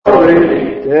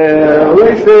Shall we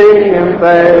sing and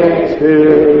thanks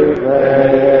today?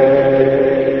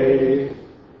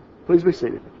 Please be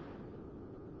seated.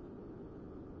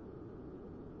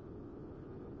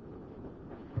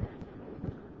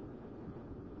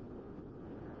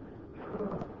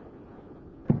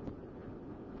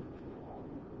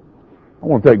 I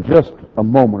want to take just a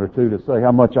moment or two to say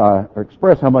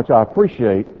express how much I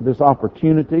appreciate this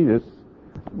opportunity. This,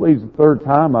 I believe, is the third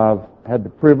time I've had the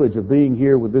privilege of being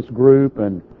here with this group,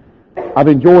 and I've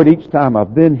enjoyed each time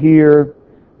I've been here.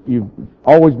 You've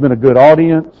always been a good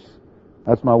audience.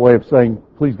 That's my way of saying,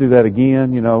 please do that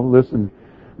again. Listen.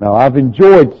 Now, I've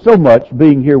enjoyed so much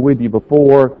being here with you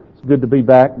before. It's good to be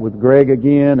back with Greg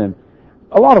again, and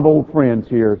a lot of old friends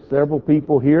here. Several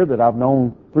people here that I've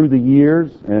known through the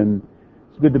years, and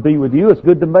it's good to be with you. It's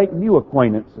good to make new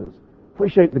acquaintances.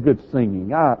 Appreciate the good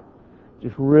singing.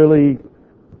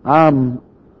 I'm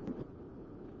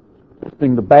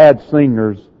listening to bad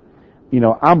singers.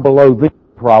 I'm below them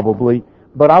probably,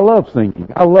 but I love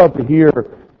singing. I love to hear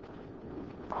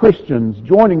Christians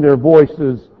joining their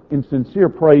voices in sincere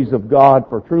praise of God,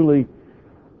 for truly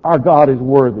our God is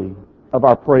worthy of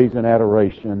our praise and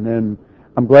adoration. And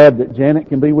I'm glad that Janet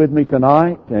can be with me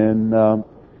tonight, and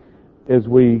as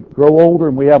we grow older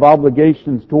and we have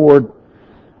obligations toward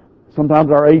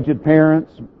sometimes our aged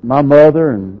parents, my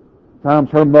mother, and times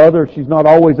her mother, she's not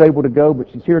always able to go, but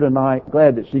she's here tonight.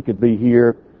 Glad that she could be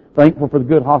here. Thankful for the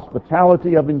good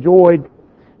hospitality I've enjoyed,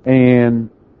 and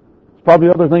there's probably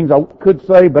other things I could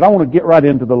say, but I want to get right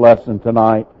into the lesson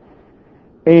tonight.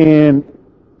 And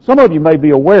some of you may be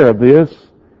aware of this.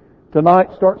 Tonight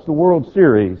starts the World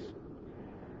Series.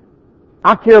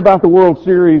 I care about the World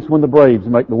Series when the Braves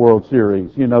make the World Series.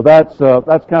 That's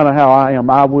kind of how I am.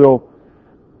 I will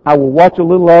watch a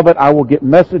little of it. I will get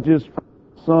messages from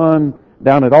my son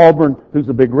down at Auburn, who's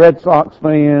a big Red Sox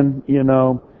fan,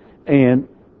 and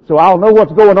so I'll know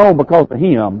what's going on because of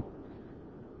him.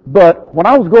 But when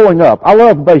I was growing up, I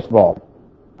loved baseball.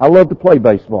 I loved to play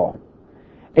baseball.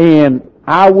 And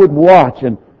I would watch,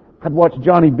 and I'd watch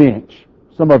Johnny Bench.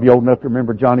 Some of you old enough to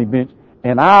remember Johnny Bench.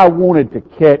 And I wanted to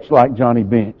catch like Johnny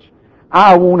Bench.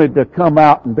 I wanted to come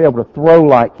out and be able to throw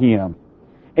like him.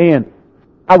 And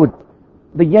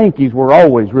the Yankees were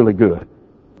always really good.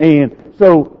 And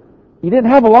so you didn't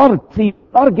have a lot of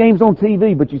games on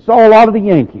TV, but you saw a lot of the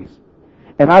Yankees.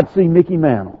 And I'd see Mickey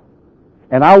Mantle.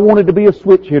 And I wanted to be a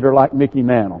switch hitter like Mickey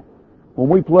Mantle. When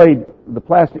we played the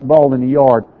plastic ball in the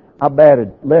yard, I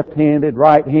batted left-handed,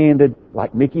 right-handed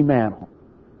like Mickey Mantle.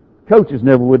 Coaches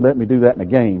never would let me do that in a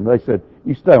game. They said,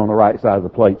 you stay on the right side of the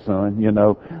plate, son,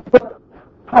 But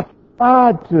I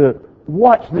tried to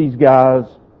watch these guys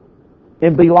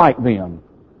and be like them.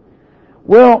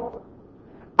 Well,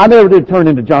 I never did turn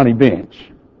into Johnny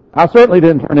Bench. I certainly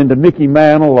didn't turn into Mickey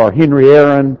Mantle or Henry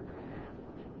Aaron.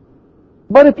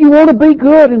 But if you want to be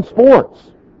good in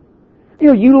sports,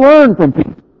 you learn from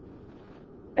people.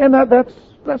 And that's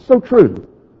so true.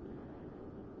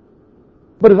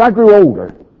 But as I grew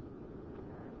older,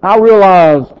 I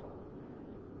realized,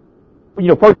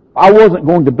 first, I wasn't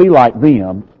going to be like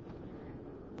them,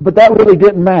 but that really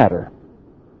didn't matter.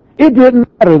 It didn't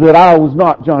matter that I was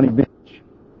not Johnny Bench,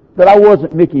 that I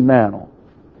wasn't Mickey Mantle.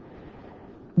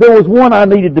 There was one I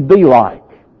needed to be like,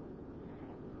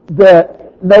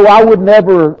 no, I would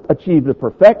never achieve the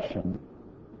perfection,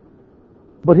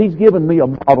 but he's given me a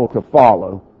model to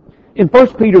follow. In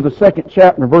 1 Peter, the 2nd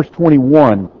chapter, verse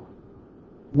 21,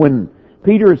 when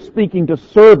Peter is speaking to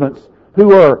servants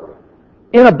who are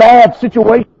in a bad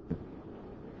situation,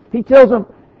 he tells them,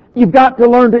 you've got to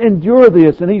learn to endure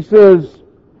this. And he says,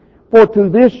 for to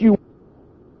this you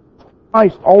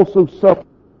Christ also suffered,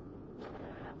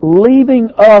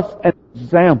 leaving us an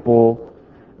example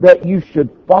that you should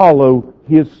follow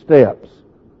his steps.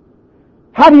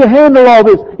 How do you handle all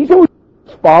this? He said,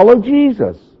 follow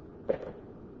Jesus.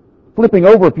 Flipping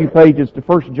over a few pages to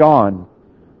 1 John,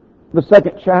 the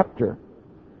 2nd chapter.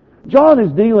 John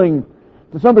is dealing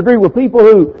to some degree with people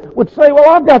who would say,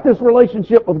 well, I've got this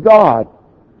relationship with God.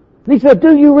 And he said,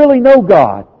 do you really know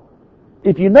God?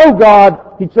 If you know God,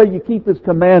 he'd say you keep his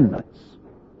commandments.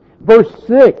 Verse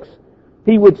 6,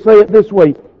 he would say it this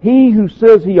way, he who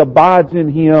says he abides in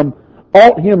him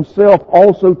ought himself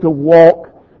also to walk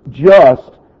just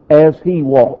as he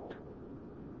walked.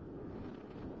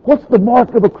 What's the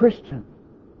mark of a Christian?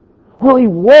 Well, he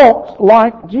walks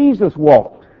like Jesus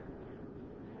walked.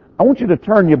 I want you to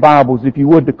turn your Bibles, if you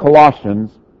would, to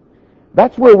Colossians.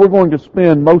 That's where we're going to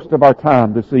spend most of our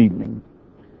time this evening.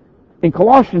 In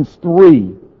Colossians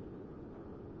 3,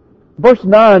 verse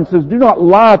 9 says, do not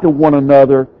lie to one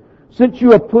another, since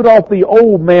you have put off the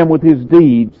old man with his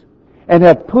deeds, and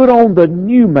have put on the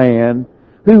new man,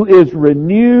 who is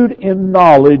renewed in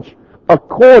knowledge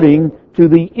according to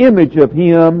the image of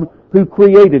Him who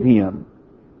created him.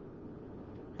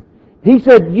 He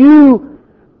said, you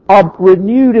are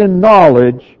renewed in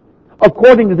knowledge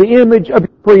according to the image of your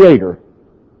Creator.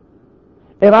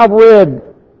 And I've read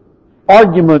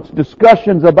arguments,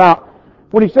 discussions about,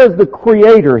 when he says the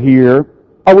Creator here,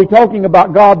 are we talking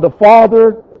about God the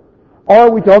Father, or are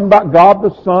we talking about God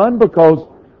the Son? Because,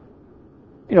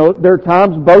 there are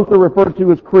times both are referred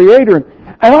to as Creator.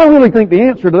 And I really think the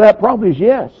answer to that probably is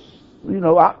yes.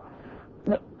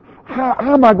 How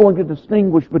am I going to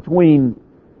distinguish between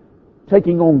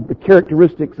taking on the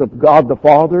characteristics of God the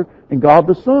Father and God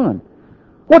the Son?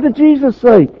 What did Jesus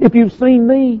say? If you've seen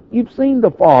me, you've seen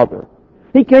the Father.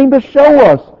 He came to show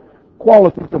us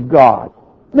qualities of God.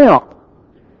 Now,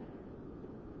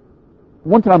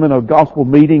 one time in a gospel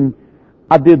meeting,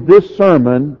 I did this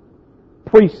sermon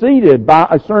preceded by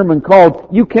a sermon called,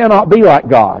 You Cannot Be Like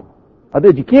God. I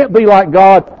did, You Can't Be Like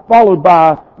God, followed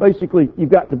by, basically, You've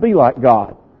Got to Be Like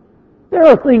God. There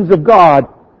are things of God,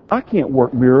 I can't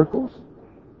work miracles.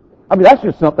 That's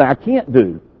just something I can't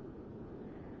do.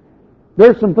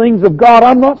 There's some things of God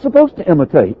I'm not supposed to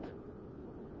imitate.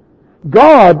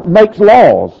 God makes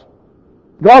laws.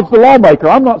 God's the lawmaker.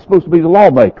 I'm not supposed to be the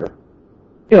lawmaker.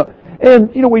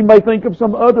 We may think of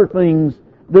some other things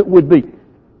that would be.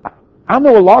 I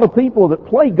know a lot of people that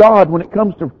play God when it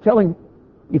comes to telling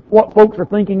what folks are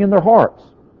thinking in their hearts.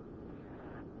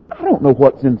 I don't know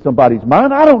what's in somebody's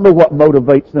mind. I don't know what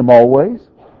motivates them always.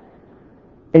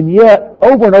 And yet,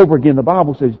 over and over again, the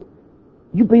Bible says,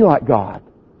 you be like God.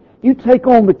 You take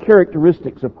on the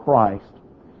characteristics of Christ.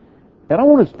 And I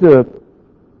want us to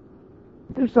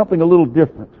do something a little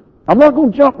different. I'm not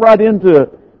going to jump right into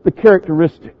the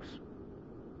characteristics.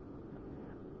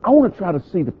 I want to try to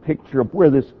see the picture of where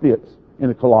this fits in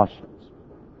the Colossians.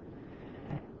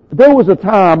 There was a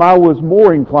time I was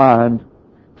more inclined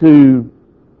to,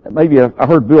 maybe I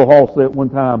heard Bill Hall say it one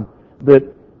time, that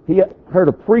he heard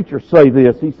a preacher say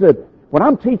this. He said, when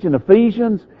I'm teaching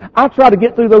Ephesians, I try to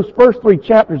get through those first 3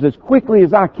 chapters as quickly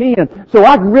as I can so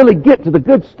I can really get to the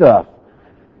good stuff.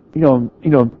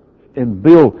 And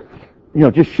Bill,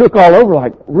 just shook all over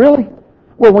like, really?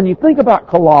 Well, when you think about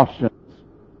Colossians,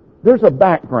 there's a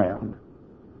background.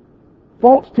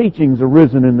 False teachings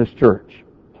arisen in this church.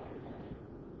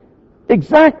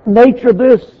 Exact nature of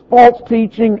this false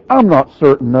teaching, I'm not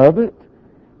certain of it.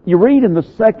 You read in the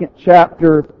 2nd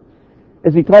chapter,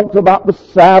 as he talks about the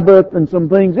Sabbath and some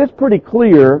things, it's pretty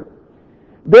clear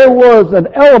there was an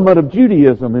element of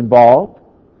Judaism involved.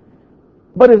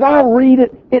 But as I read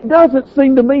it, it doesn't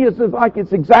seem to me as if like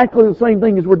it's exactly the same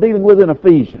thing as we're dealing with in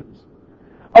Ephesians,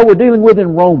 or we're dealing with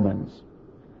in Romans.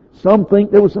 Some think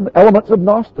there was some elements of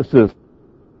Gnosticism.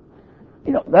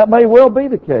 That may well be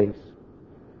the case.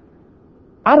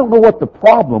 I don't know what the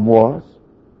problem was.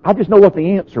 I just know what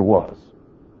the answer was.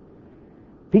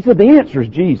 He said the answer is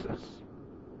Jesus.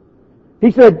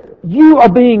 He said, you are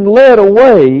being led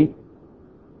away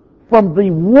from the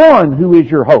one who is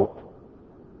your hope.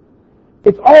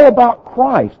 It's all about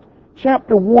Christ.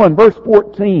 Chapter 1, verse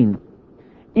 14.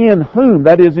 In whom,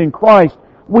 that is in Christ,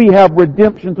 we have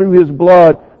redemption through His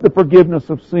blood, the forgiveness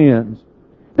of sins.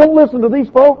 Don't listen to these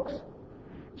folks.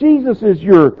 Jesus is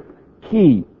your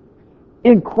key.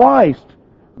 In Christ,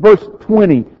 verse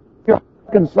 20, you're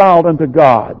reconciled unto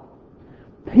God.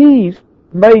 Peace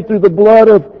made through the blood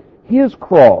of His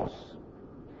cross.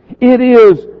 It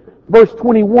is, verse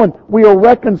 21, we are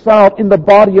reconciled in the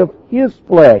body of His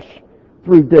flesh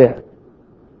through death.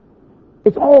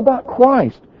 It's all about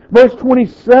Christ. Verse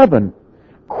 27,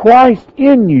 Christ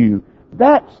in you.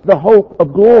 That's the hope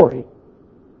of glory.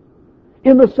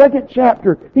 In the 2nd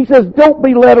chapter, he says, don't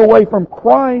be led away from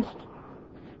Christ.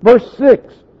 Verse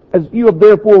 6, as you have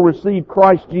therefore received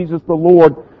Christ Jesus the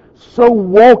Lord, so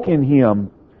walk in Him,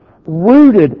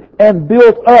 rooted and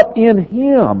built up in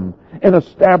Him, and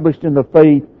established in the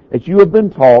faith as you have been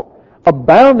taught,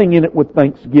 abounding in it with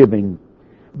thanksgiving.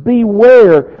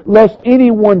 Beware lest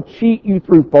anyone cheat you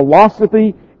through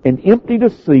philosophy and empty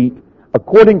deceit,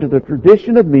 according to the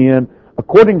tradition of men,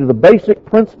 according to the basic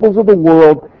principles of the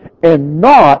world, and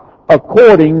not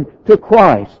according to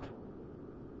Christ.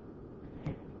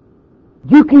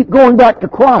 You keep going back to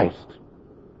Christ.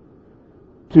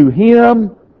 To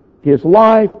Him, His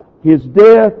life, His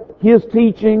death, His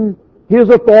teaching, His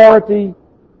authority.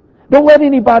 Don't let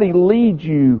anybody lead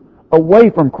you away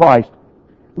from Christ.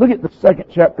 Look at the 2nd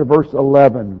chapter, verse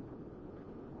 11.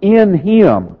 In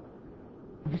Him.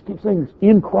 I just keep saying this.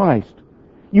 In Christ.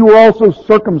 You were also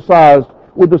circumcised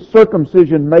with the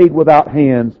circumcision made without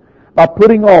hands, by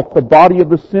putting off the body of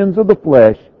the sins of the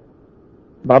flesh,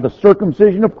 by the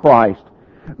circumcision of Christ,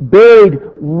 buried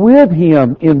with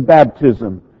Him in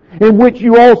baptism, in which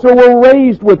you also were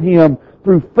raised with Him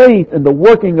through faith in the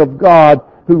working of God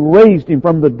who raised Him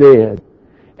from the dead.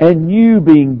 And you,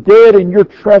 being dead in your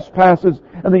trespasses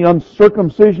and the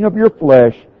uncircumcision of your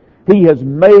flesh, He has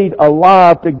made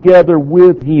alive together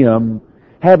with Him,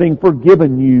 having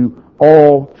forgiven you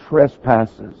all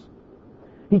trespasses.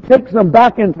 He takes them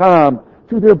back in time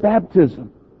to their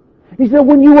baptism. He said,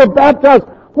 when you were baptized,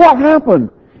 what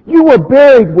happened? You were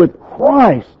buried with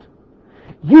Christ.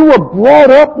 You were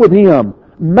brought up with Him,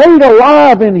 made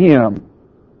alive in Him.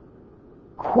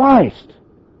 Christ.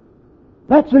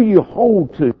 That's who you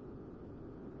hold to.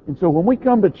 And so when we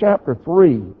come to chapter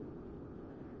 3,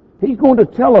 he's going to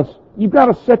tell us, you've got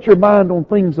to set your mind on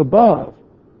things above.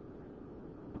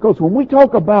 Because when we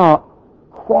talk about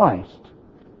Christ,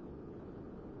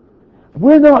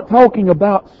 we're not talking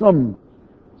about some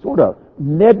sort of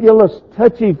nebulous,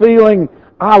 touchy feeling,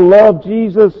 I love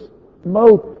Jesus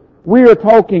mode. We are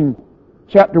talking,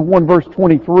 chapter 1, verse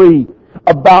 23,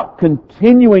 about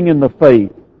continuing in the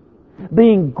faith,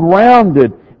 being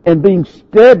grounded and being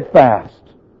steadfast,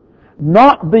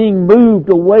 not being moved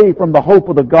away from the hope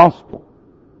of the gospel.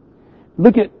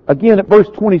 Look at, again, at verse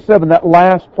 27, that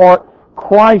last part,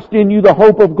 Christ in you, the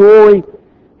hope of glory.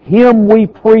 Him we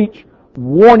preach,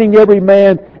 warning every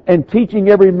man and teaching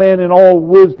every man in all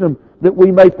wisdom, that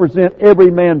we may present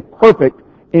every man perfect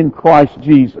in Christ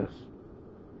Jesus.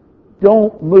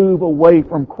 Don't move away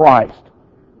from Christ.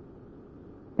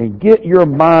 And get your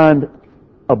mind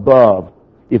above.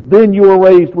 If then you are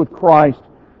raised with Christ,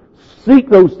 seek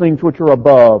those things which are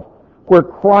above, where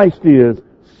Christ is,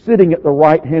 sitting at the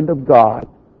right hand of God.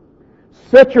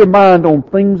 Set your mind on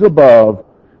things above,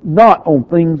 not on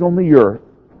things on the earth.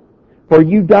 For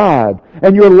you died,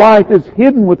 and your life is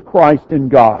hidden with Christ in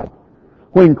God.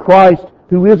 When Christ,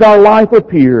 who is our life,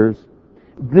 appears,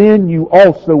 then you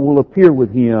also will appear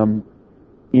with Him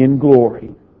in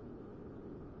glory.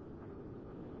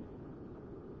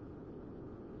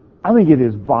 I think it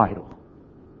is vital.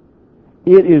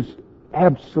 It is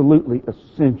absolutely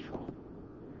essential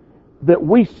that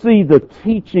we see the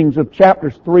teachings of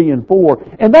chapters 3 and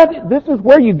 4. And this is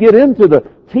where you get into the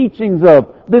teachings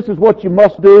of this is what you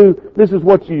must do, this is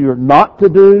what you're not to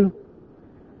do.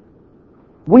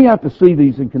 We have to see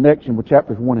these in connection with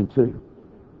chapters 1 and 2.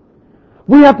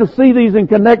 We have to see these in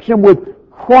connection with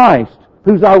Christ,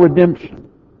 who's our redemption.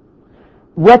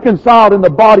 Reconciled in the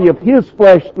body of His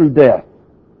flesh through death.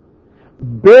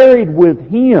 Buried with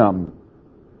Him.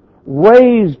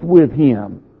 Raised with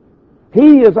Him.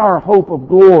 He is our hope of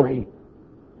glory.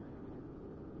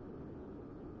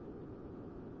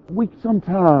 We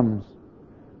sometimes,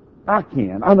 I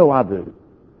know I do.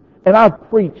 And I've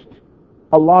preached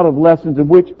a lot of lessons in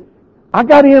which I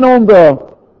got in on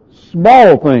the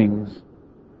small things.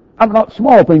 I'm not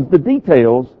small things, the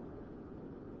details,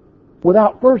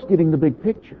 without first getting the big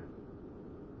picture.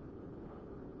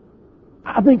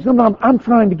 I think sometimes I'm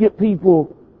trying to get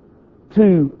people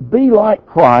to be like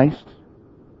Christ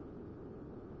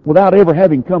without ever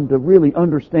having come to really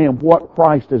understand what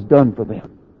Christ has done for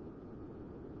them.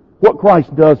 What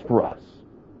Christ does for us.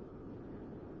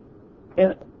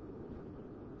 And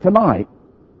tonight,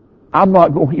 I'm not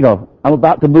going, I'm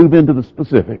about to move into the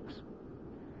specifics.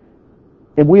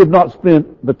 And we have not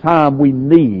spent the time we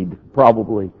need,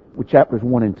 probably, with chapters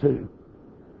 1 and 2.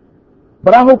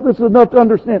 But I hope this is enough to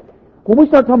understand. When we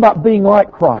start talking about being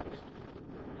like Christ,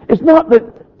 it's not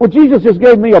that, Jesus just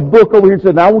gave me a book over here and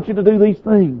said, now I want you to do these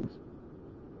things.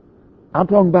 I'm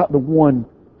talking about the one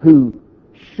who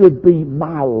should be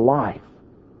my life.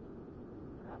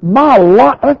 My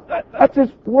life. That's His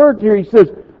word here. He says,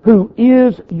 who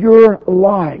is your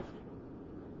life.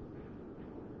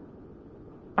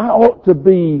 I ought to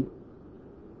be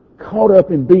caught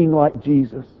up in being like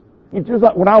Jesus. It's just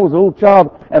like when I was a little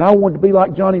child and I wanted to be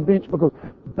like Johnny Bench because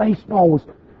baseball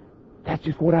that's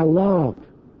just what I loved.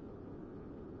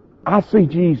 I see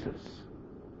Jesus.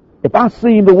 If I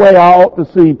see Him the way I ought to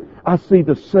see Him, I see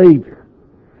the Savior.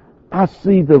 I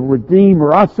see the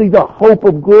Redeemer. I see the hope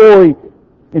of glory.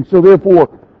 And so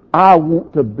therefore, I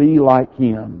want to be like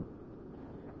Him.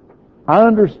 I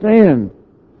understand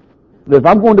that if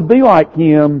I'm going to be like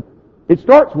Him, it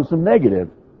starts with some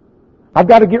negative. I've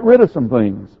got to get rid of some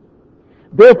things.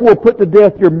 Therefore, put to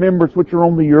death your members which are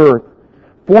on the earth,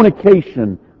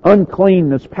 fornication,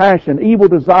 uncleanness, passion, evil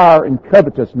desire, and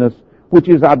covetousness, which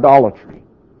is idolatry.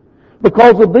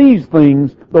 Because of these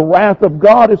things, the wrath of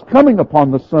God is coming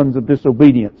upon the sons of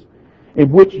disobedience,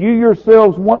 in which you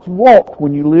yourselves once walked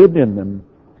when you lived in them.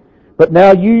 But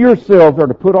now you yourselves are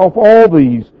to put off all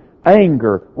these: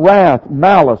 anger, wrath,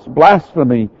 malice,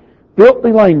 blasphemy,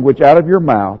 filthy language out of your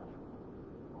mouth.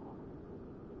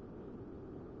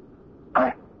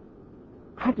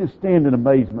 I just stand in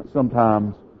amazement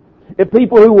sometimes at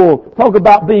people who will talk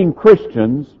about being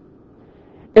Christians,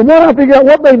 and when I figure out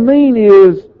what they mean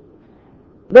is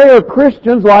they are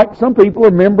Christians like some people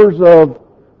are members of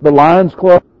the Lions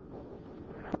Club,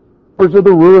 members of the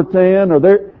Ruritan, or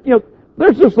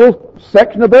there's this little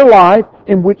section of their life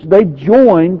in which they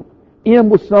joined in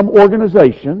with some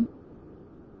organization.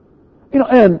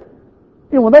 And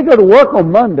when they go to work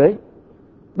on Monday,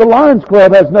 the Lions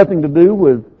Club has nothing to do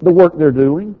with the work they're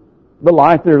doing, the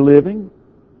life they're living.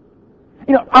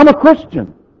 I'm a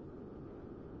Christian.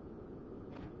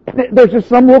 There's just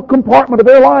some little compartment of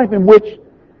their life in which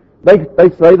they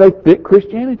say they fit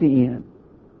Christianity in.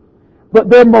 But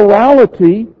their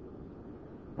morality,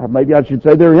 or maybe I should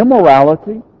say their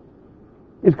immorality,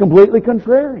 is completely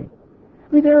contrary.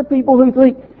 There are people who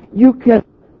think you can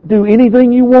do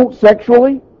anything you want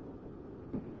sexually.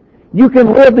 You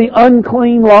can live the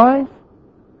unclean life.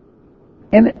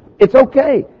 And it's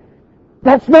okay.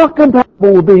 That's not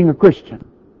compatible with being a Christian.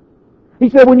 He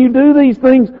said, when you do these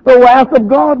things, the wrath of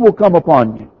God will come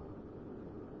upon you.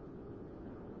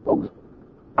 Folks,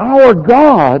 our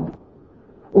God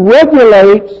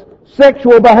regulates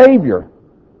sexual behavior.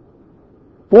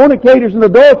 Fornicators and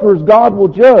adulterers, God will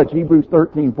judge, Hebrews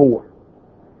 13:4.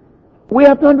 We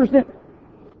have to understand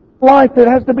life that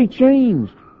has to be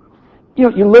changed.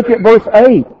 You look at verse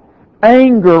 8.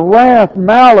 Anger, wrath,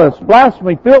 malice,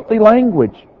 blasphemy, filthy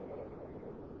language.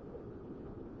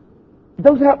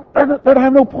 Those that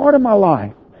have no part in my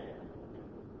life.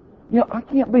 I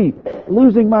can't be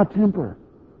losing my temper,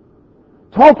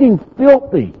 talking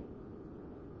filthy,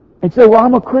 and say, well,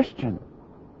 I'm a Christian.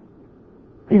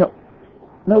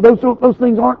 No, those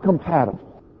things aren't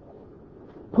compatible.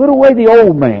 Put away the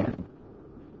old man.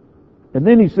 And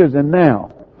then he says, and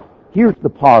now, here's the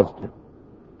positive.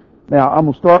 Now, I'm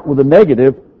going to start with the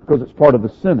negative because it's part of the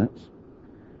sentence.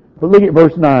 But look at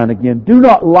verse 9 again. Do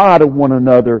not lie to one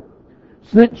another,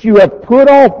 since you have put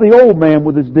off the old man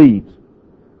with his deeds.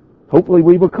 Hopefully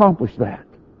we've accomplished that.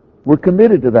 We're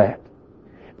committed to that.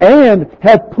 And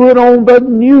have put on the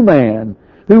new man,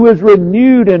 who is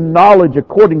renewed in knowledge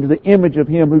according to the image of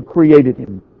him who created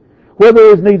him. Where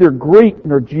there is neither Greek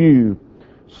nor Jew,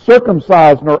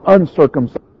 circumcised nor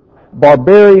uncircumcised,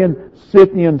 barbarian,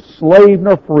 Scythian, slave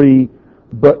nor free,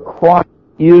 but Christ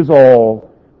is all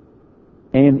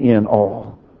and in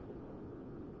all.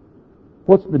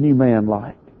 What's the new man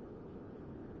like?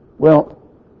 Well,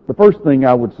 the first thing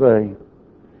I would say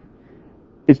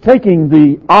is taking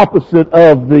the opposite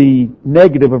of the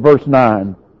negative of verse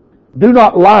 9. Do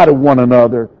not lie to one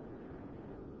another.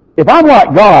 If I'm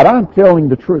like God, I'm telling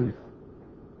the truth.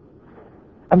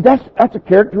 That's a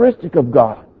characteristic of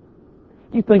God.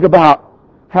 You think about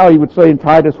how he would say in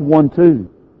Titus 1:2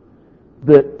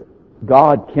 that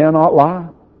God cannot lie.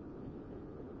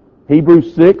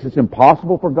 Hebrews 6, it's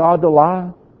impossible for God to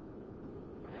lie.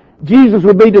 Jesus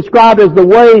would be described as the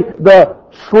way, the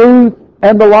truth,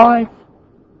 and the life.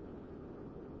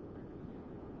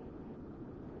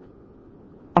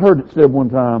 I heard it said one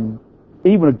time,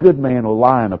 even a good man will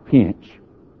lie in a pinch.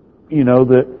 When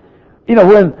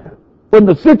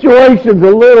the situation's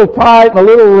a little tight and a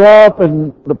little rough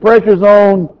and the pressure's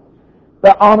on,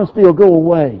 that honesty will go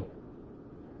away.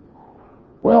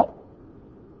 Well,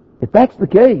 if that's the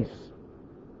case,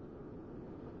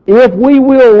 if we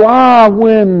will lie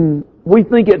when we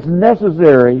think it's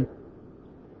necessary,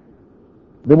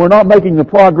 then we're not making the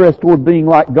progress toward being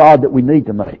like God that we need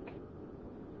to make.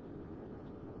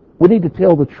 We need to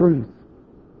tell the truth.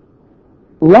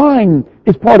 Lying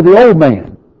is part of the old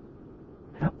man.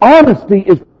 Honesty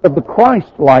is of the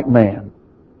Christ-like man,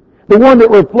 the one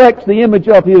that reflects the image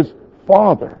of his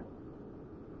Father.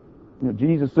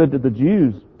 Jesus said to the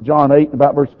Jews, John 8,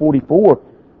 about verse 44,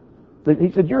 that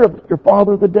he said, you're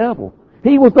father the devil.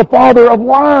 He was the father of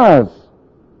lies.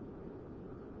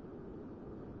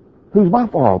 Who's my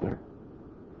father?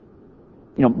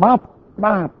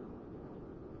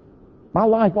 My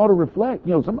life ought to reflect.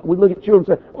 We look at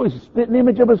children and say, oh, he's a spitting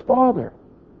image of his father.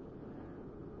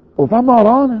 Well, if I'm not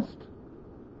honest,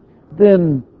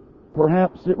 then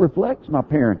perhaps it reflects my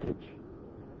parentage.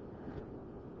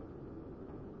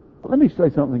 But let me say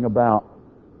something about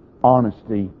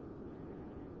honesty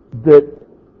that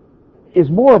is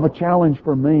more of a challenge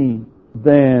for me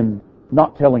than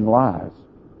not telling lies.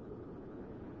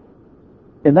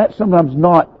 And that's sometimes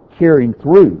not carrying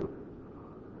through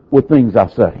with things I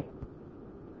say.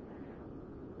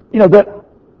 That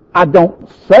I don't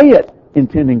say it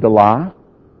intending to lie,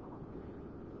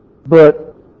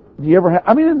 but do you ever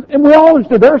have, and we all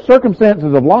understand there are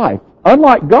circumstances of life.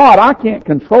 Unlike God, I can't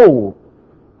control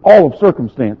all of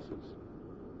circumstances.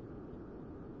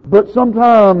 But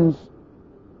sometimes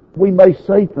we may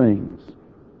say things.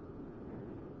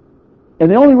 And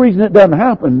the only reason it doesn't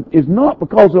happen is not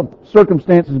because of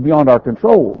circumstances beyond our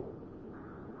control,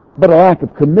 but a lack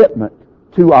of commitment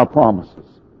to our promises.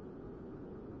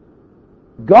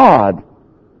 God,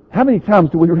 how many times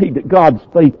do we read that God's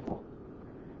faithful,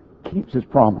 keeps His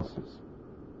promises?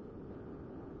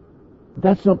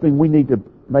 That's something we need to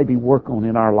maybe work on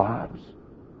in our lives.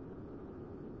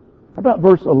 How about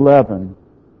verse 11?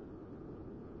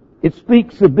 It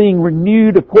speaks of being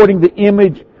renewed according to the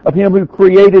image of Him who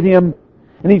created him.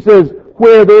 And he says,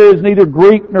 where there is neither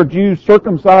Greek nor Jew,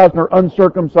 circumcised nor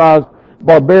uncircumcised,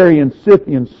 barbarian,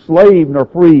 Scythian, slave nor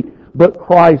free, but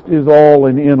Christ is all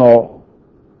and in all.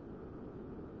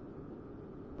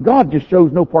 God just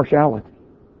shows no partiality.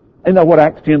 Isn't that what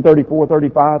Acts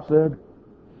 10:34-35 said?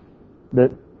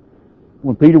 That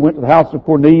when Peter went to the house of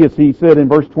Cornelius, he said in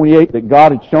verse 28 that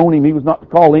God had shown him he was not to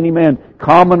call any man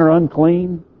common or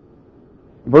unclean.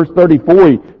 In verse 34,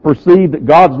 he perceived that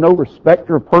God's no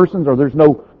respecter of persons, or there's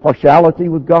no partiality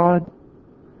with God.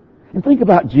 And think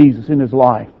about Jesus in His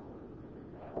life.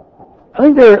 I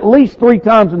think there are at least 3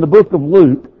 times in the book of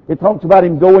Luke it talks about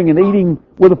Him going and eating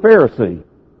with a Pharisee.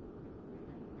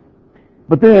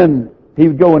 But then He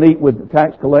would go and eat with the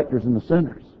tax collectors and the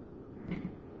sinners.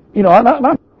 You know,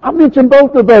 I mentioned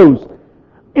both of those.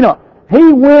 You know,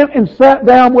 He went and sat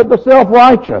down with the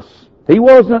self-righteous. He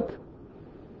wasn't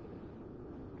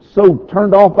so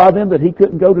turned off by them that He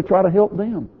couldn't go to try to help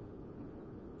them.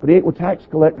 But He ate with tax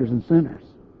collectors and sinners.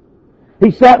 He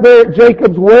sat there at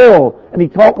Jacob's well and He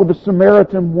talked with the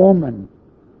Samaritan woman.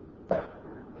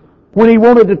 When He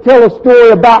wanted to tell a story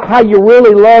about how you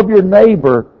really love your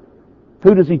neighbor,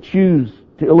 who does He choose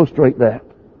to illustrate that?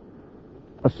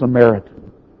 A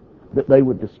Samaritan that they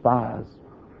would despise.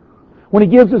 When He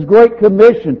gives His great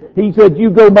commission, He said, you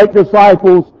go make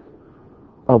disciples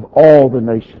of all the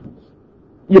nations.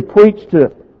 You preach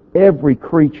to every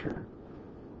creature.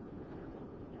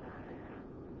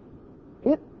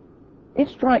 It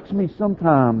strikes me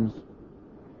sometimes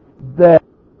that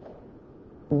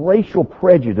racial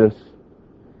prejudice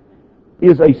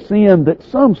is a sin that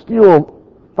some still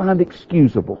find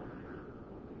excusable.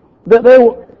 That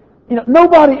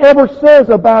nobody ever says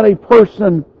about a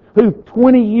person who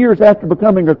 20 years after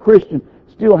becoming a Christian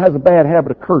still has a bad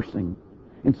habit of cursing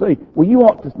and say, well, you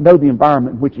ought to know the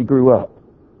environment in which he grew up.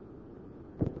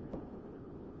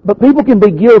 But people can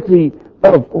be guilty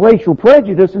of racial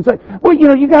prejudice and say, well,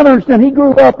 you got to understand, he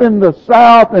grew up in the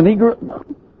South and he grew up...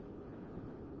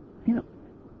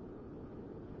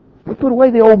 We put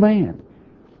away the old man.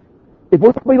 If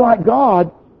we're going to be like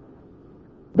God,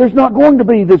 there's not going to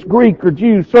be this Greek or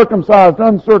Jew, circumcised,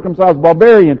 uncircumcised,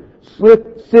 barbarian,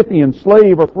 Scythian,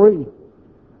 slave or free.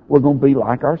 We're going to be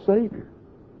like our Savior.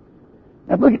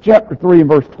 Now look at chapter 3 and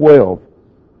verse 12.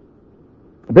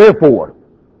 Therefore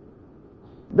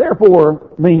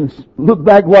means, look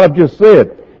back what I've just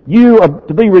said. You are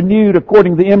to be renewed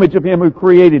according to the image of Him who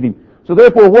created him. So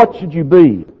therefore, what should you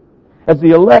be? As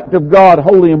the elect of God,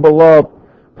 holy and beloved,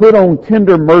 put on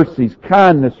tender mercies,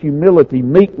 kindness, humility,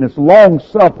 meekness,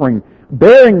 long-suffering,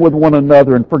 bearing with one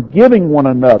another and forgiving one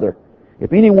another.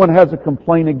 If anyone has a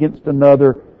complaint against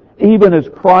another, even as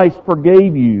Christ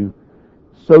forgave you,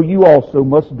 so you also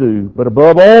must do. But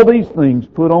above all these things,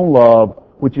 put on love,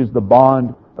 which is the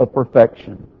bond of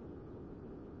perfection.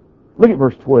 Look at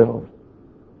verse 12.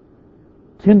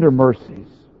 Tender mercies.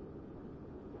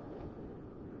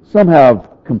 Some have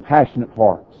compassionate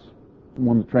hearts.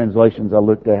 One of the translations I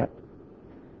looked at.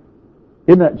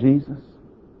 Isn't that Jesus?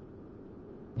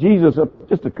 Jesus,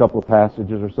 just a couple of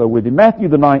passages or so with him. Matthew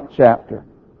the 9th chapter,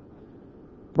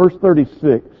 verse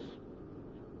 36.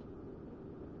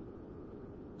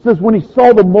 Says, when He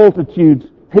saw the multitudes,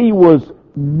 He was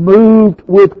moved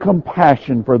with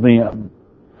compassion for them,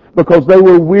 because they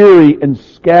were weary and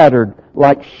scattered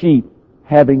like sheep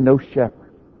having no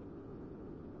shepherd.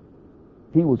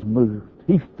 He was moved.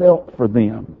 He felt for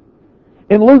them.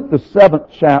 In Luke the 7th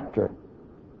chapter,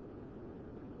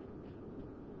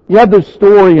 you have this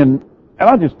story, and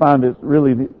I just find it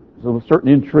really, there's a certain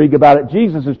intrigue about it.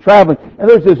 Jesus is traveling, and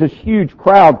there's this huge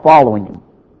crowd following Him.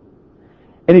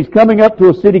 And He's coming up to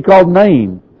a city called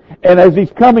Nain. And as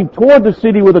He's coming toward the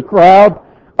city with a crowd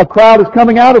is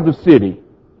coming out of the city,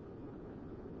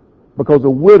 because a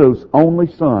widow's only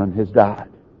son has died.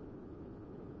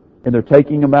 And they're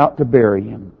taking Him out to bury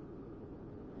him.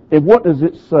 And what does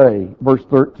it say? Verse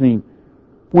 13.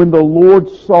 When the Lord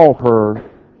saw her,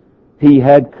 He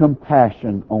had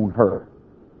compassion on her.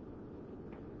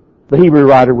 The Hebrew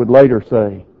writer would later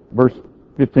say, verse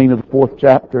 15 of the 4th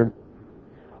chapter,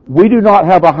 we do not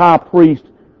have a high priest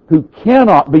who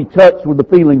cannot be touched with the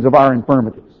feelings of our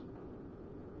infirmities.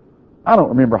 I don't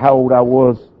remember how old I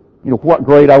was, what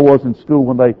grade I was in school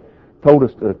when they told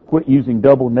us to quit using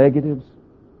double negatives.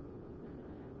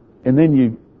 And then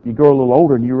you grow a little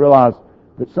older and you realize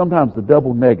that sometimes the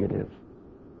double negative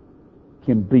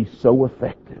can be so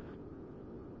effective.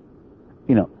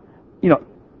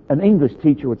 An English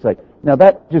teacher would say, now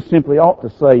that just simply ought to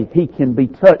say, he can be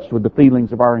touched with the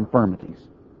feelings of our infirmities.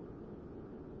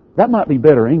 That might be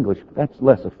better English, but that's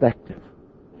less effective.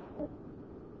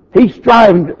 He's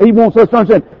striving, he wants us to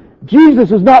understand,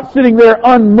 Jesus is not sitting there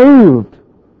unmoved.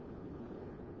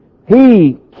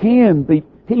 He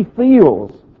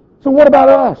feels. So what about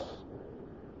us?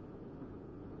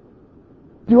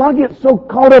 Do I get so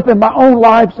caught up in my own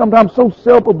life, sometimes so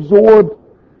self-absorbed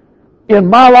in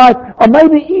my life, or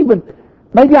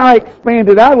maybe I expand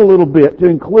it out a little bit to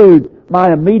include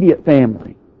my immediate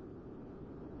family,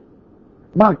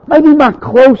 maybe my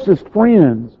closest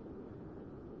friends,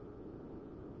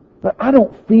 but I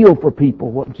don't feel for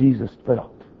people what Jesus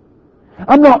felt.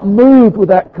 I'm not moved with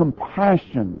that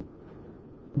compassion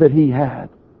that he had.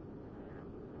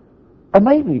 Or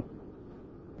maybe,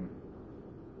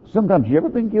 sometimes you ever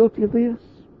been guilty of this?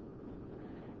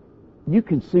 You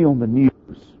can see on the news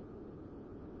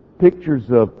pictures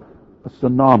of a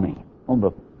tsunami on the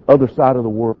other side of the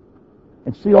world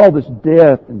and see all this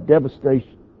death and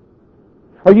devastation.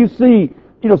 Or you see,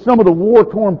 some of the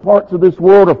war-torn parts of this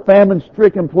world are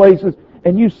famine-stricken places,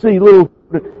 and you see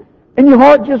and your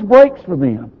heart just breaks for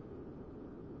them.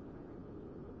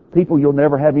 People you'll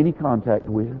never have any contact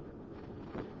with.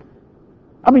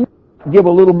 Give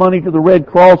a little money to the Red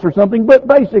Cross or something, but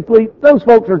basically, those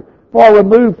folks are far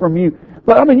removed from you.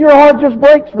 But your heart just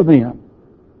breaks for them.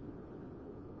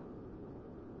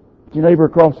 Your neighbor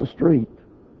across the street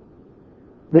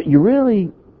that you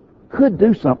really could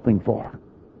do something for.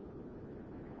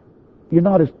 You're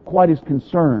not quite as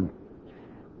concerned.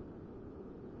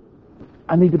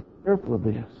 I need to be careful of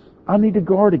this. I need to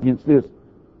guard against this.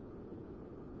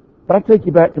 But I take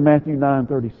you back to Matthew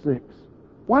 9:36.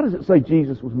 Why does it say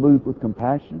Jesus was moved with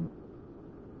compassion?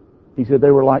 He said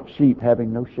they were like sheep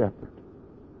having no shepherd.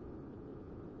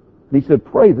 And he said,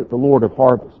 pray that the Lord of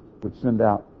harvest would send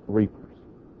out reapers.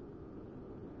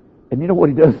 And you know what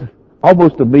he does?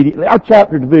 Almost immediately. Our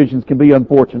chapter divisions can be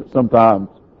unfortunate sometimes.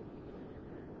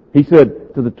 He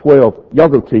said to the 12, y'all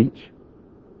go teach.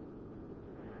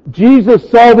 Jesus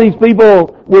saw these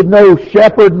people with no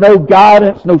shepherd, no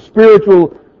guidance, no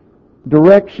spiritual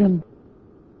direction.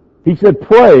 He said,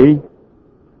 pray.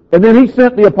 And then he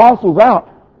sent the apostles out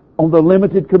on the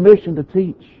limited commission to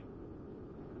teach.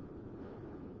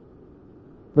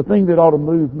 The thing that ought to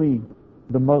move me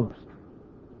the most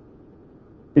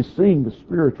is seeing the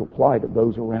spiritual plight of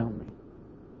those around me.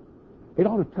 It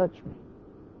ought to touch me.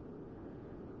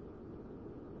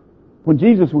 When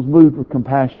Jesus was moved with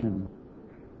compassion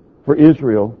for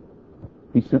Israel,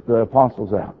 he sent the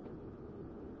apostles out.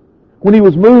 When he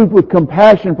was moved with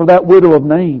compassion for that widow of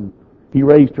Nain, he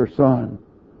raised her son.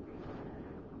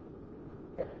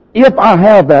 If I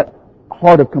have that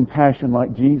heart of compassion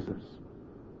like Jesus,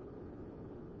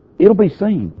 it'll be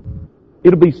seen.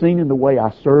 It'll be seen in the way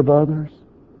I serve others,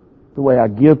 the way I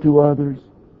give to others,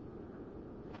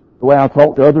 the way I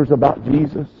talk to others about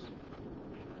Jesus.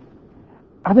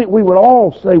 I think we would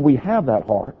all say we have that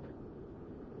heart.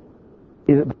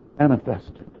 Is it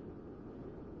manifested?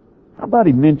 How about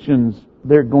he mentions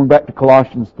there, going back to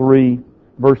Colossians 3,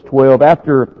 verse 12,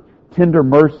 after tender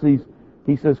mercies,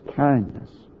 he says kindness.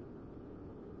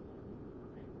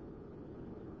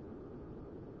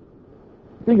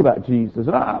 Think about Jesus.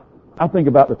 And I think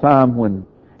about the time when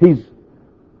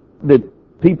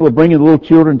that people are bringing the little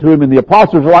children to him, and the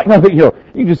apostles are like, no,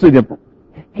 you just see them.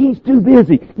 He's too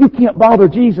busy. You can't bother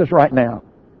Jesus right now.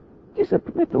 He said,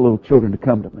 permit the little children to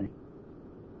come to me.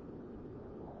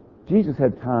 Jesus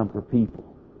had time for people.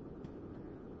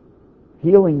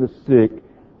 Healing the sick,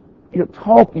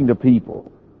 talking to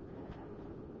people.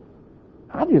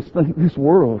 I just think this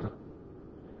world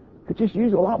could just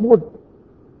use a lot more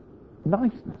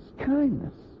niceness,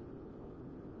 kindness,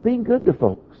 being good to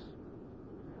folks.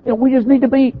 We just need to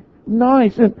be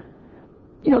nice. And,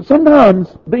 sometimes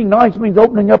being nice means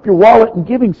opening up your wallet and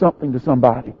giving something to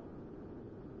somebody.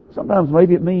 Sometimes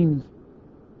maybe it means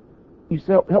you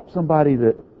help somebody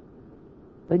that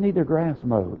they need their grass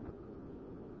mowed.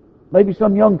 Maybe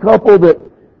some young couple that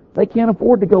they can't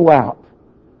afford to go out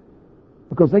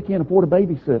because they can't afford a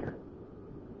babysitter.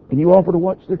 And you offer to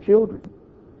watch their children.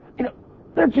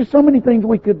 There's just so many things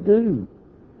we could do.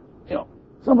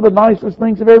 Some of the nicest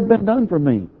things have ever been done for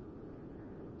me.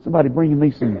 Somebody bringing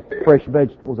me some fresh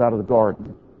vegetables out of the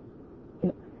garden.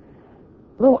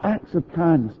 Little acts of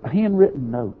kindness, a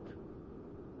handwritten note.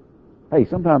 Hey,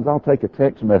 sometimes I'll take a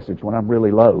text message when I'm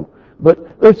really low.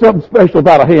 But there's something special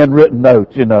about a handwritten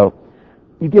note, you know.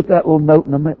 You get that little note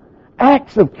in a minute.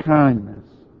 Acts of kindness.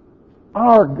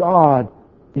 Our God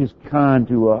is kind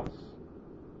to us.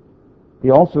 He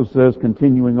also says,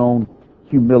 continuing on,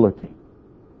 humility.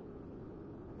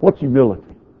 What's humility?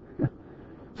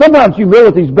 Sometimes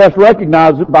humility is best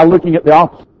recognized by looking at the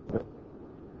opposite of it.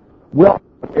 Well,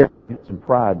 what arrogance and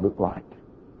pride look like.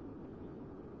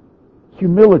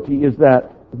 Humility is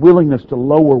that willingness to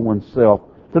lower oneself,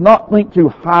 to not think too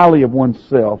highly of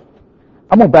oneself.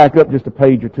 I'm going to back up just a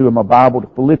page or two in my Bible to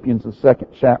Philippians, the 2nd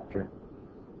chapter,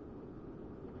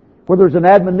 where there's an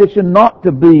admonition not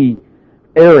to be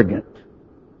arrogant,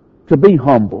 to be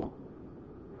humble.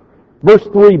 Verse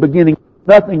 3 beginning,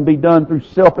 nothing be done through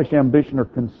selfish ambition or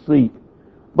conceit,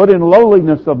 but in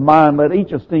lowliness of mind let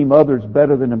each esteem others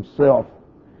better than himself.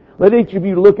 Let each of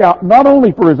you look out not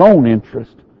only for his own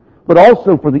interest, but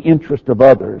also for the interest of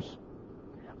others.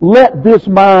 Let this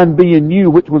mind be in you,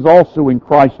 which was also in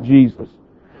Christ Jesus,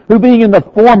 who being in the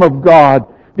form of God,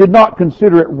 did not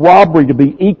consider it robbery to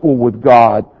be equal with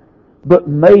God, but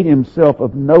made himself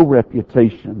of no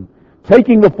reputation,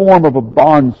 taking the form of a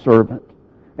bondservant,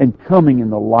 and coming in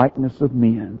the likeness of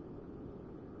men.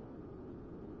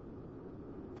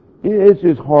 It's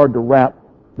just hard to wrap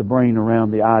the brain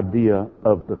around the idea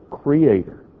of the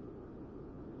Creator,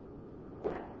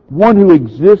 one who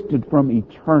existed from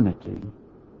eternity,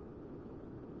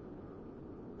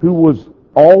 who was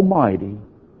almighty,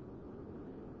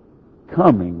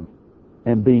 coming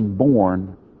and being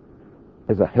born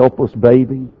as a helpless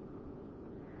baby,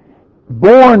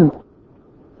 born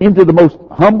into the most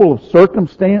humble of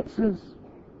circumstances.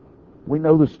 We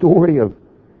know the story of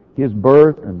his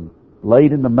birth and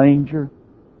laid in the manger,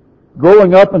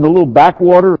 growing up in the little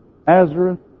backwater of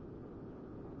Nazareth,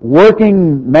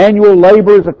 working manual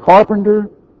labor as a carpenter.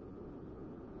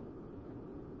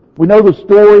 We know the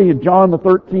story in John the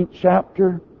 13th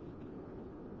chapter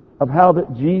of how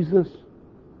that Jesus,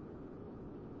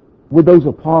 with those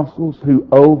apostles who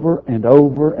over and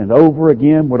over and over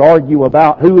again would argue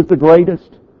about who is the greatest.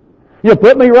 You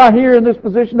put me right here in this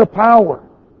position of power.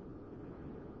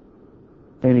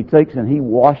 And he takes and he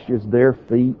washes their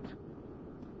feet.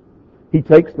 He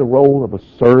takes the role of a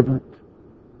servant.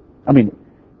 I mean,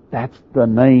 that's the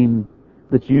name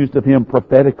that's used of him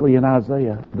prophetically in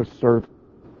Isaiah, the servant.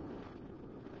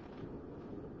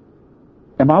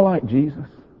 Am I like Jesus?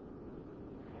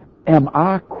 Am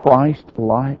I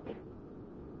Christ-like?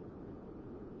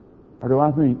 Or do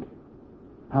I think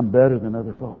I'm better than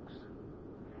other folks?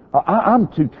 I'm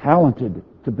too talented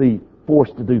to be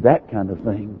forced to do that kind of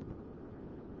thing.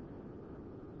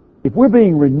 If we're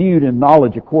being renewed in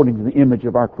knowledge according to the image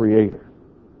of our Creator,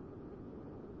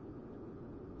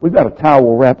 we've got a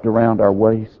towel wrapped around our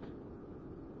waist.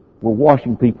 We're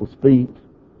washing people's feet.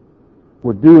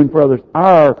 We're doing for others.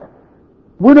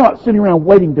 We're not sitting around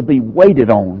waiting to be waited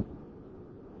on.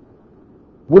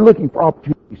 We're looking for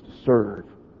opportunities to serve,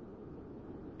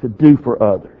 to do for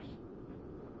others.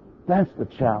 That's the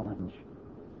challenge.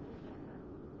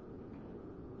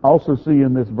 I also see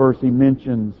in this verse he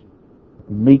mentions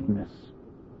meekness.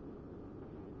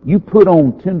 You put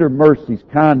on tender mercies,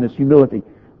 kindness, humility,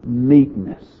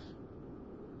 meekness.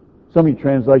 Some of your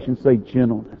translations say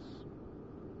gentleness.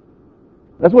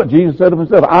 That's what Jesus said of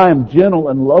himself. I am gentle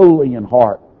and lowly in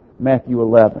heart. Matthew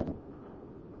 11.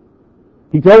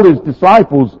 He told his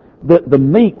disciples that the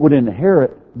meek would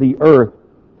inherit the earth.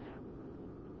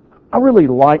 I really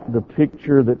like the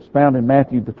picture that's found in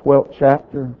Matthew the 12th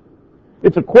chapter.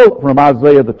 It's a quote from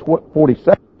Isaiah the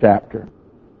 42nd chapter.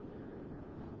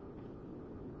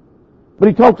 But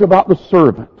he talks about the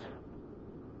servant.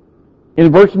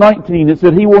 In verse 19 it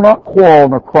said, He will not quarrel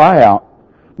nor cry out,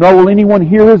 nor will anyone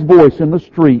hear his voice in the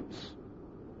streets.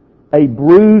 A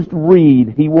bruised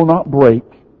reed he will not break,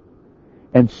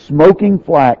 and smoking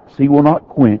flax he will not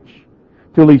quench,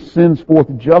 till he sends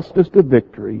forth justice to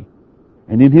victory,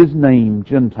 and in his name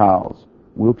Gentiles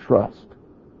will trust.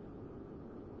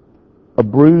 A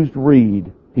bruised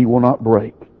reed he will not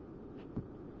break.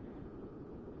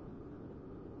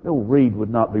 The old reed would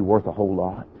not be worth a whole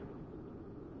lot,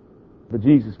 but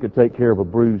Jesus could take care of a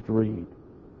bruised reed.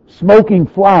 Smoking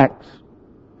flax.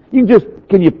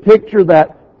 Can you picture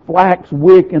that flax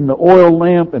wick in the oil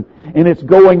lamp and it's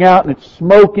going out and it's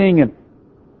smoking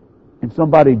and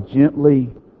somebody gently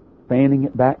fanning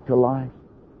it back to life?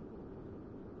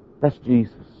 That's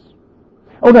Jesus.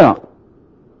 Oh, now,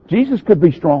 Jesus could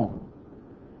be strong.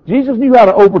 Jesus knew how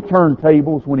to overturn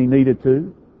tables when he needed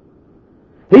to.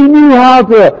 He knew how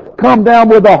to come down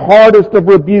with the hardest of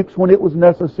rebukes when it was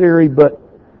necessary, but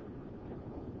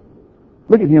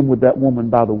look at him with that woman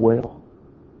by the well.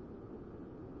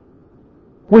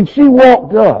 When she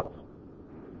walked up,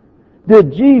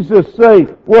 did Jesus say,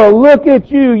 well, look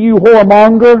at you, you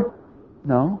whoremonger?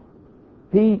 No.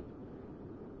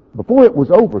 Before it was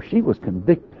over, she was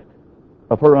convicted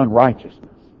of her unrighteousness.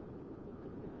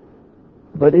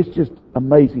 But it's just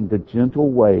amazing the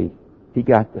gentle way he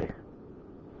got there.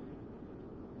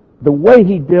 The way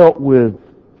he dealt with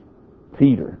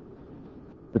Peter,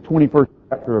 the 21st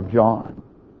chapter of John,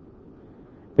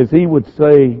 as he would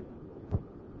say,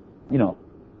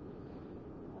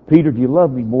 Peter, do you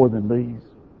love me more than these?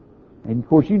 And of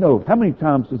course, how many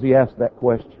times does he ask that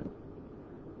question?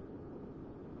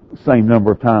 The same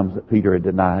number of times that Peter had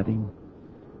denied him.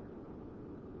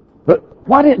 But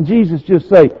why didn't Jesus just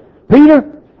say,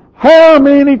 Peter, how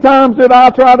many times did I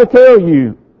try to tell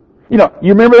you? You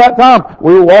remember that time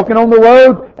we were walking on the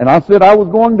road and I said I was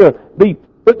going to be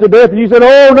put to death and you said,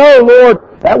 oh no,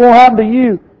 Lord, that won't happen to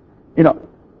you. Do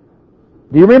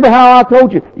you remember how I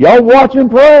told you? Y'all watch and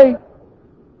pray.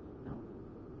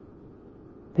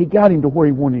 He got him to where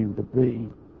he wanted him to be.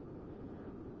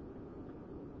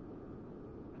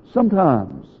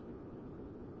 Sometimes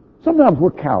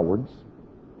we're cowards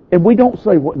and we don't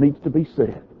say what needs to be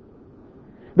said.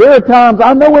 There are times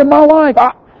I know in my life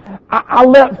I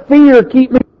let fear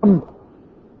keep me from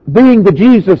being the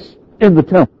Jesus in the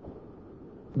temple.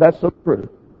 That's so true.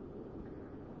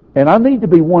 And I need to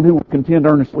be one who will contend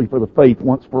earnestly for the faith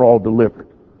once for all delivered.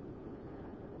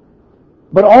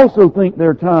 But I also think there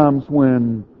are times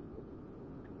when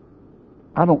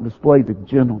I don't display the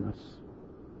gentleness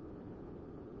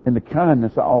and the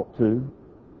kindness I ought to.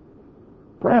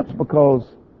 Perhaps because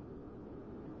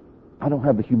I don't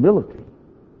have the humility.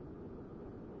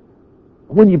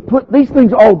 When you put these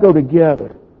things all go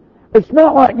together, it's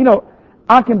not like,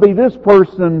 I can be this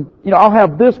person, I'll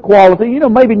have this quality,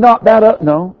 maybe not that up.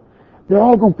 No, they're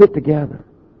all going to fit together.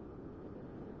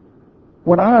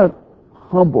 When I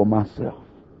humble myself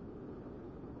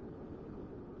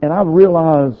and I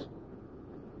realize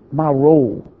my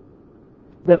role,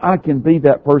 that I can be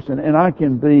that person and I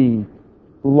can be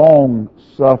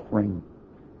long-suffering.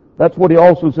 That's what he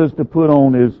also says to put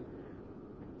on is,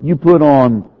 you put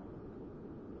on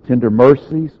tender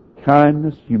mercies,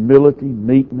 kindness, humility,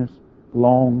 meekness,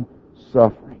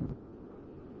 long-suffering.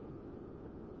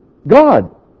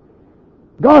 God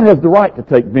has the right to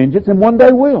take vengeance and one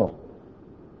day will.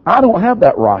 I don't have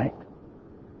that right.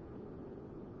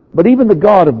 But even the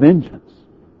God of vengeance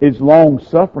is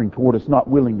long-suffering toward us, not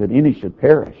willing that any should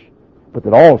perish, but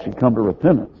that all should come to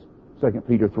repentance. 2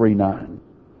 Peter 3:9.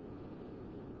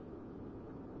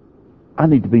 I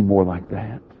need to be more like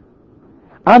that.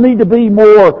 I need to be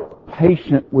more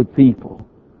patient with people.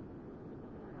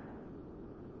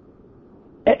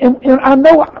 And I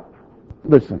know,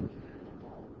 listen,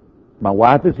 my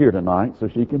wife is here tonight, so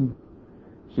she can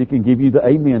give you the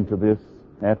amen to this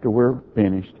after we're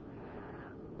finished.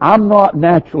 I'm not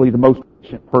naturally the most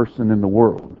patient person in the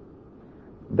world.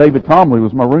 David Tomley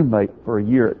was my roommate for a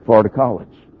year at Florida College.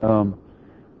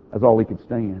 That's all he could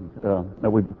stand. Now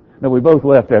we both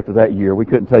left after that year. We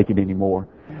couldn't take it anymore.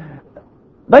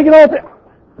 They can all say,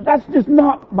 that's just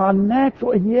not my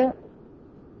natural. And yet,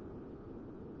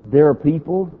 there are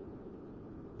people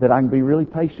that I can be really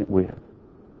patient with.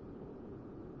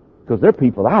 Because they're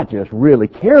people I just really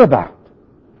care about.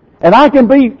 And I can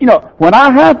be, when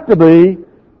I have to be,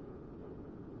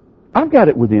 I've got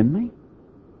it within me.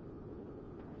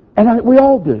 And we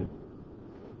all do.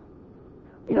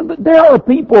 There are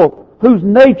people whose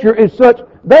nature is such,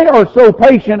 they are so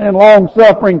patient and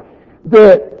long-suffering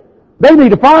that they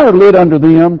need a fire lit under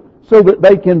them so that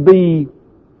they can be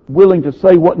willing to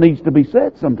say what needs to be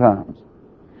said sometimes.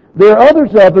 There are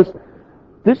others of us,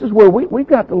 this is where we've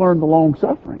got to learn the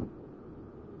long-suffering.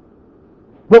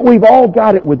 But we've all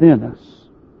got it within us.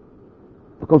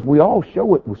 Because we all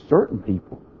show it with certain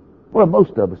people. Well,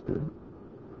 most of us do.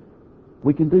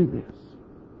 We can do this.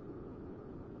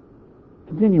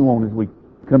 Continue on as we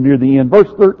come near the end. Verse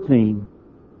 13.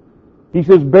 He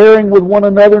says, bearing with one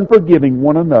another and forgiving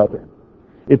one another.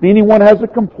 If anyone has a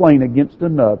complaint against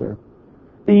another,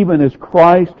 even as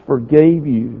Christ forgave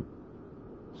you,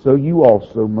 so you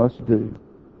also must do.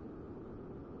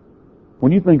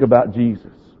 When you think about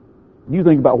Jesus, you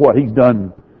think about what He's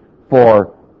done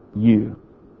for you.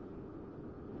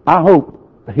 I hope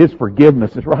His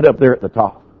forgiveness is right up there at the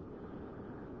top.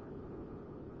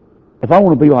 If I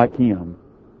want to be like Him,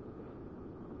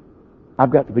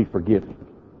 I've got to be forgiving.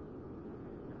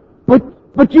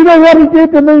 But you know what He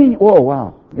did to me? Oh,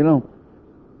 wow.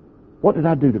 What did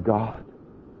I do to God?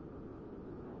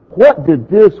 What did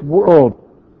this world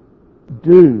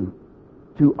do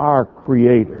to our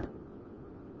Creator?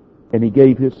 And He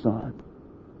gave His Son.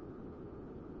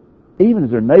 Even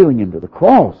as they're nailing him to the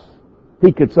cross,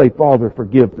 he could say, Father,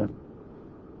 forgive them.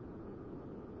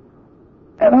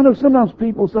 And I know sometimes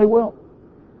people say, well,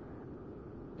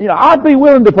 I'd be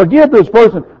willing to forgive this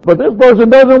person, but this person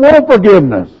doesn't want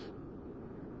forgiveness.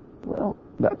 Well,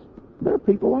 there are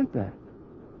people like that.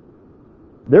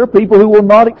 There are people who will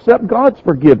not accept God's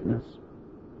forgiveness.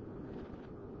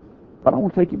 But I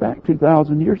want to take you back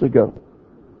 2,000 years ago.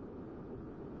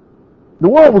 The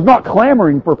world was not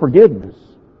clamoring for forgiveness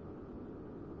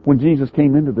when Jesus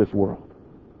came into this world.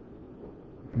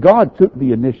 God took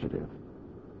the initiative.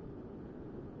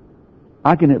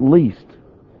 I can at least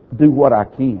do what I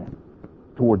can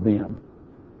toward them.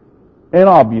 And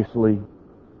obviously,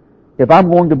 if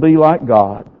I'm going to be like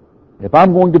God, if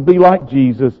I'm going to be like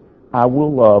Jesus, I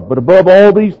will love. But above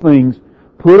all these things,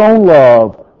 put on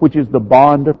love, which is the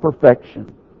bond of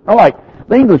perfection. I like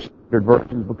the English Standard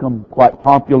Version has become quite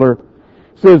popular.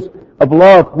 It says, of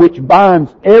love which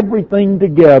binds everything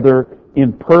together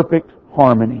in perfect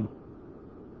harmony.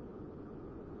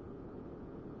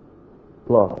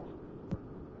 Love.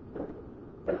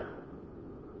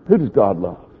 Who does God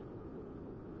love?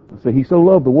 See, He so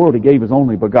loved the world, He gave His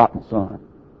only begotten Son.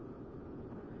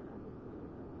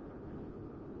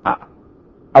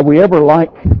 Are we ever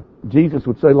like, Jesus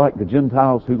would say, like the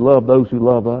Gentiles who love those who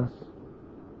love us?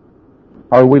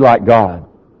 Or are we like God?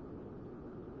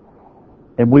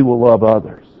 And we will love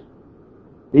others,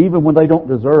 even when they don't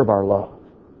deserve our love.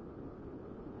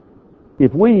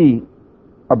 If we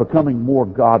are becoming more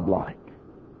God-like,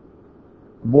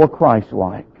 more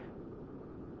Christ-like,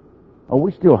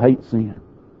 we still hate sin.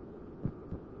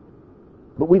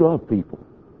 But we love people.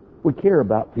 We care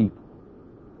about people.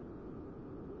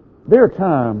 There are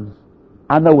times,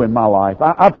 I know in my life,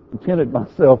 I've contented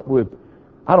myself with,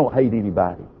 I don't hate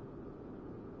anybody.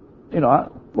 As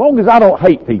long as I don't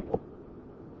hate people.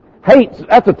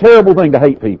 That's a terrible thing to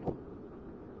hate people.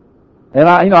 And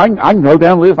I can go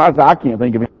down the list. I can't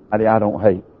think of anybody I don't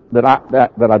hate, that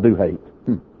I do hate.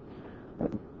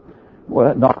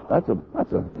 Well, that's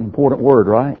an important word,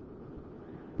 right?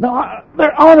 No,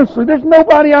 honestly, there's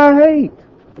nobody I hate.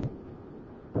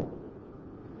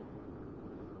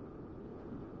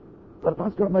 But if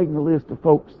I start making a list of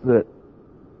folks that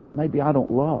maybe I don't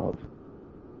love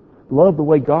the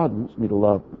way God wants me to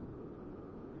love them.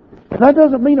 And that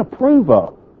doesn't mean approve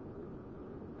of.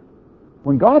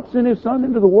 When God sent His Son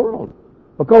into the world,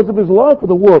 because of His love for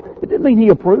the world, it didn't mean He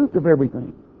approved of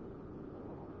everything.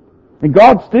 And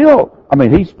God still,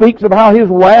 He speaks of how His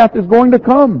wrath is going to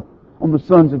come on the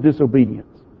sons of disobedience.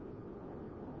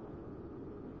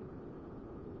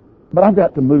 But I've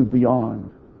got to move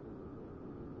beyond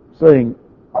saying,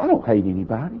 I don't hate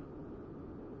anybody.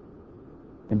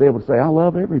 And be able to say, I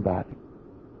love everybody.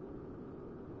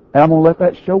 And I'm going to let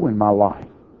that show in my life.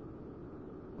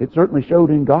 It certainly showed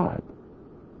in God.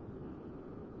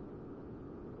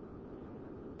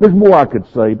 There's more I could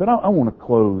say, but I want to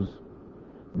close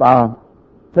by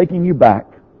taking you back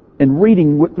and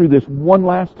reading through this one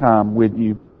last time with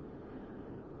you,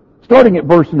 starting at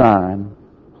verse 9,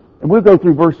 and we'll go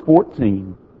through verse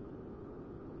 14,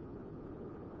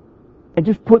 and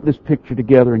just put this picture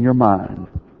together in your mind,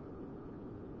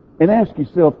 and ask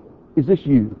yourself, is this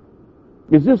you?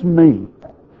 Is this me?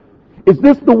 Is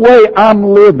this the way I'm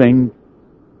living?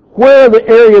 Where are the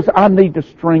areas I need to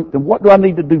strengthen? What do I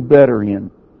need to do better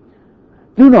in?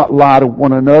 Do not lie to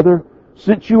one another,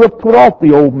 since you have put off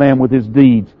the old man with his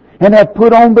deeds, and have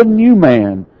put on the new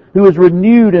man, who is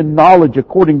renewed in knowledge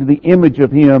according to the image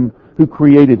of Him who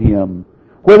created him.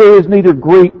 Whether he is neither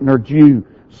Greek nor Jew,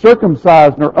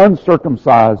 circumcised nor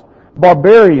uncircumcised,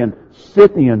 barbarian,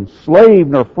 Scythian, slave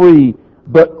nor free,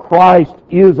 but Christ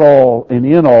is all and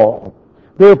in all.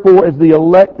 Therefore, as the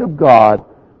elect of God,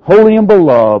 holy and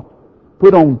beloved,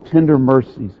 put on tender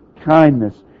mercies,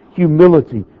 kindness,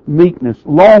 humility, meekness,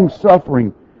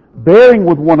 long-suffering, bearing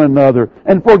with one another,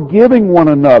 and forgiving one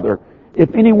another.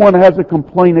 If anyone has a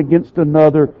complaint against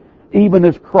another, even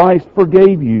as Christ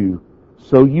forgave you,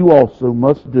 so you also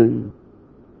must do.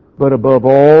 But above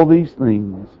all these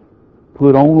things,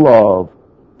 put on love,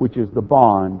 which is the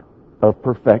bond of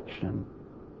perfection.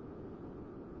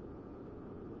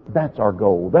 That's our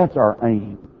goal. That's our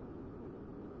aim.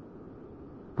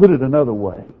 Put it another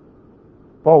way.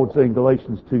 Paul would say in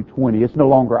Galatians 2:20, it's no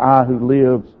longer I who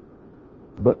lives,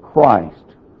 but Christ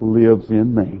lives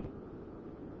in me.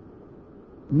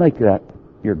 Make that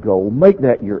your goal. Make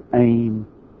that your aim.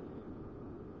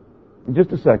 In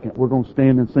just a second, we're going to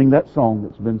stand and sing that song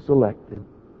that's been selected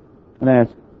and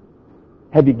ask,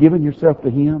 have you given yourself to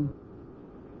Him?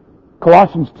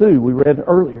 Colossians 2, we read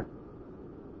earlier.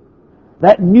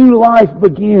 That new life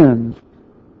begins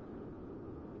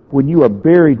when you are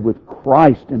buried with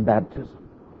Christ in baptism.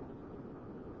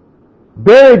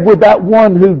 Buried with that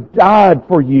one who died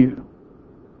for you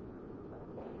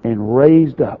and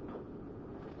raised up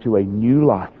to a new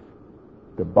life.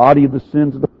 The body of the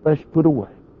sins of the flesh put away.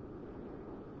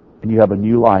 And you have a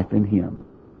new life in Him.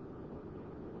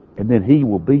 And then He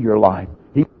will be your life.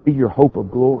 He will be your hope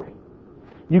of glory.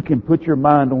 You can put your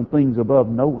mind on things above,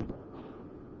 knowing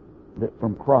that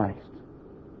from Christ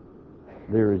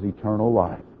there is eternal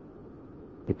life.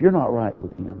 If you're not right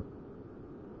with Him,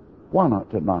 why not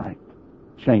tonight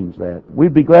change that?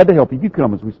 We'd be glad to help you. You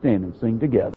come as we stand and sing together.